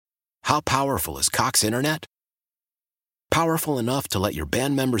How powerful is Cox Internet? Powerful enough to let your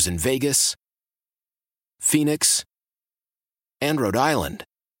band members in Vegas, Phoenix, and Rhode Island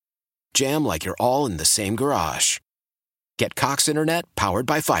jam like you're all in the same garage. Get Cox Internet powered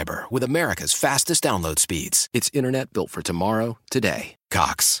by fiber with America's fastest download speeds. It's internet built for tomorrow, today.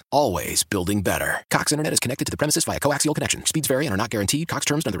 Cox, always building better. Cox Internet is connected to the premises via coaxial connection. Speeds vary and are not guaranteed. Cox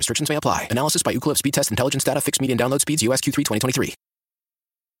terms and other restrictions may apply. Analysis by Ookla Speed Test Intelligence Data. Fixed median download speeds. US Q3 2023.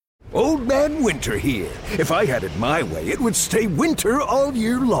 Old Man Winter here. If I had it my way, it would stay winter all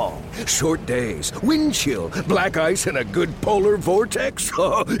year long. Short days, wind chill, black ice, and a good polar vortex.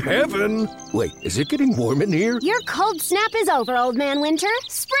 Oh, heaven. Wait, is it getting warm in here? Your cold snap is over, Old Man Winter.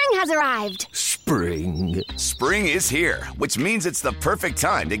 Spring has arrived. Spring. Spring is here, which means it's the perfect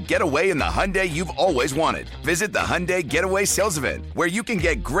time to get away in the Hyundai you've always wanted. Visit the Hyundai Getaway Sales Event, where you can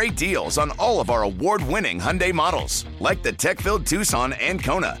get great deals on all of our award-winning Hyundai models, like the tech-filled Tucson and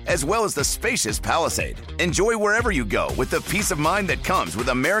Kona, as well as the spacious Palisade. Enjoy wherever you go with the peace of mind that comes with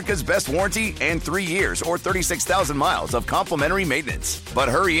America's best warranty and 3 years or 36,000 miles of complimentary maintenance. But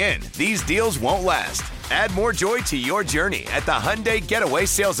hurry in, these deals won't last. Add more joy to your journey at the Hyundai Getaway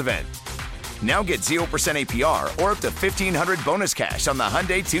Sales Event. Now get 0% APR or up to $1,500 bonus cash on the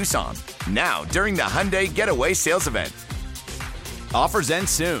Hyundai Tucson. Now, during the Hyundai Getaway Sales Event. Offers end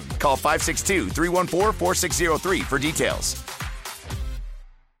soon. Call 562-314-4603 for details.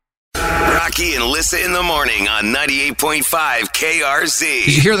 Rocky and Lissa in the morning on 98.5 KRZ.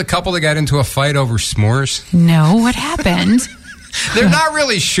 Did you hear the couple that got into a fight over s'mores? No, what happened? They're not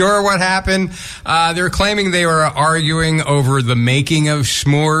really sure what happened. They're claiming they were arguing over the making of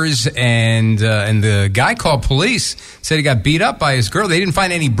s'mores, and the guy called police, said he got beat up by his girl. They didn't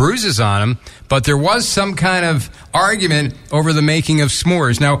find any bruises on him, but there was some kind of argument over the making of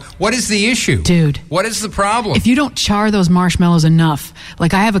s'mores. Now, what is the issue? Dude. What is the problem? If you don't char those marshmallows enough,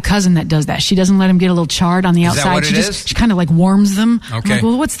 like I have a cousin that does that. She doesn't let them get a little charred on the outside. Is that what it is? She kind of like warms them. Okay. I'm like,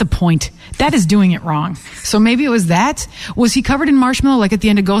 well, what's the point? That is doing it wrong. So maybe it was that. Was he covered in marshmallow like at the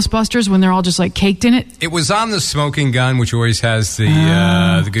end of Ghostbusters when they're all just like caked in it? It was on the smoking gun, which always has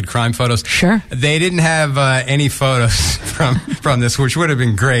the good crime photos. Sure. They didn't have any photos from this, which would have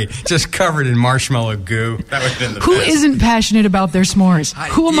been great. Just covered in marshmallow goo. That would have been the Who best. isn't passionate about their s'mores?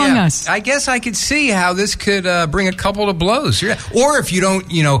 Who among us? I guess I could see how this could bring a couple to blows. Yeah. Or if you don't,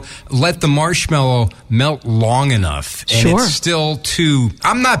 let the marshmallow melt long enough. And Sure. it's still too...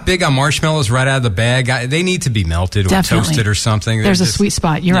 I'm not big on marshmallows right out of the bag. They need to be melted or Definitely. toasted or something. There's a sweet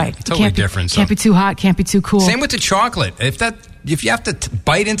spot. You're right. Totally different. Can't be too hot. Can't be too cool. Same with the chocolate. If you have to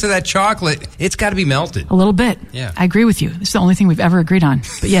bite into that chocolate, it's got to be melted. A little bit. Yeah. I agree with you. This is the only thing we've ever agreed on.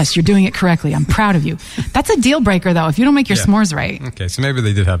 But yes, you're doing it correctly. I'm proud of you. That's a deal breaker, though, if you don't make your s'mores right. Okay, so maybe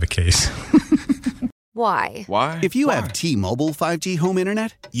they did have a case. Why? Why? If you have T-Mobile 5G home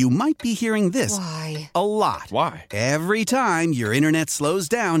internet, you might be hearing this Why? a lot. Why? Every time your internet slows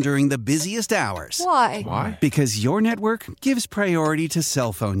down during the busiest hours. Why? Why? Because your network gives priority to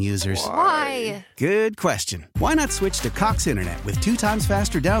cell phone users. Why? Good question. Why not switch to Cox Internet with 2 times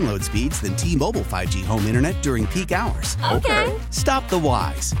faster download speeds than T-Mobile 5G home internet during peak hours? Okay. Stop the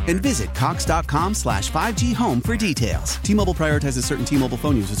whys and visit cox.com/5G home for details. T-Mobile prioritizes certain T-Mobile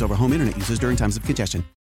phone users over home internet users during times of congestion.